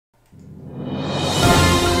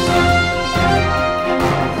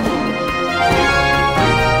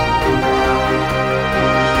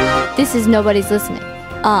This is Nobody's Listening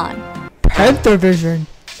on Panther Vision.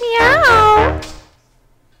 Meow.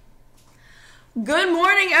 Good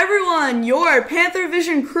morning, everyone. Your Panther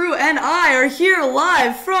Vision crew and I are here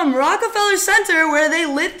live from Rockefeller Center, where they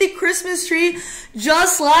lit the Christmas tree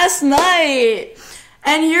just last night.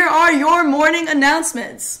 And here are your morning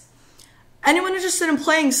announcements. Anyone interested in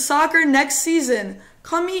playing soccer next season,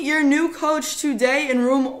 come meet your new coach today in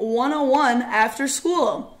room 101 after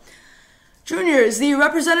school. Juniors, the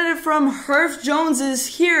representative from Herff Jones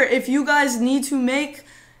is here if you guys need to make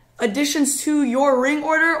additions to your ring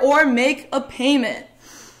order or make a payment.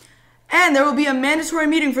 And there will be a mandatory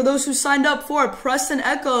meeting for those who signed up for Preston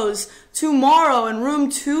Echoes tomorrow in room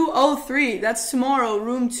 203. That's tomorrow,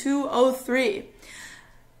 room 203.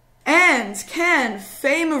 And can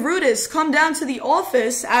Faye Marudis come down to the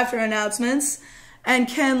office after announcements? And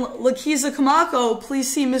can Lakiza Kamako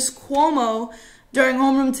please see Miss Cuomo during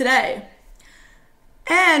homeroom today?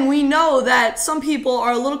 And we know that some people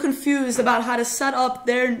are a little confused about how to set up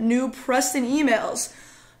their new Preston emails.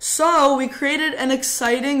 So we created an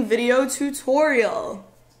exciting video tutorial.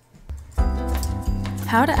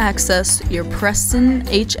 How to access your Preston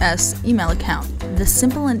HS email account, the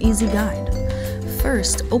simple and easy guide.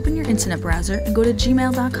 First, open your internet browser and go to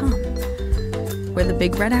gmail.com, where the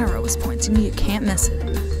big red arrow is pointing. You can't miss it.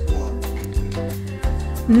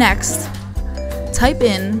 Next, type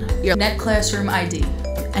in your Net Classroom ID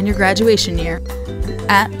and your graduation year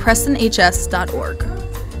at prestonhs.org.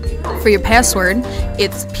 For your password,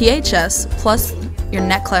 it's PHS plus your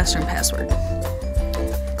Net Classroom password.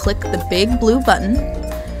 Click the big blue button,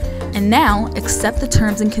 and now accept the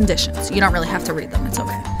terms and conditions. You don't really have to read them, it's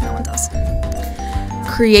okay, no one does.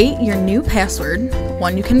 Create your new password,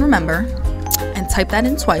 one you can remember, and type that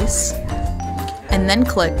in twice, and then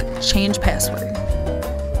click Change Password.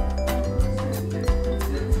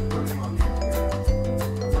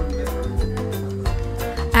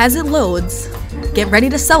 As it loads, get ready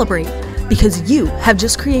to celebrate because you have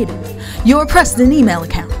just created your Preston email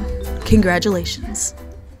account. Congratulations.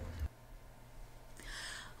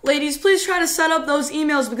 Ladies, please try to set up those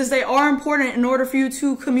emails because they are important in order for you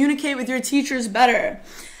to communicate with your teachers better.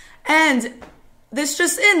 And this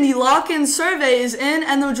just in, the lock-in survey is in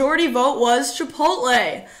and the majority vote was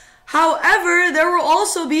Chipotle. However, there will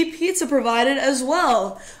also be pizza provided as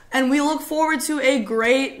well. And we look forward to a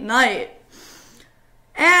great night.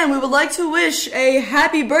 And we would like to wish a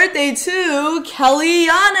happy birthday to Kelly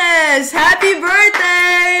Yanes. Happy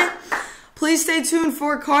birthday! Please stay tuned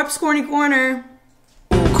for Carp's Corny Corner.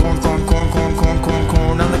 Corn, corn, corn, corn, corn, corn,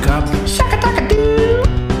 corn on the cob. Shaka-taka-doo.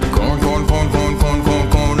 Corn, corn, corn, corn, corn,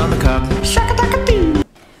 corn, corn on the cob. Shaka-taka-doo.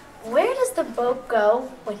 Where does the boat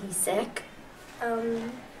go when he's sick? I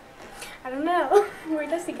don't know. Where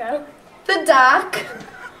does he go? The dock.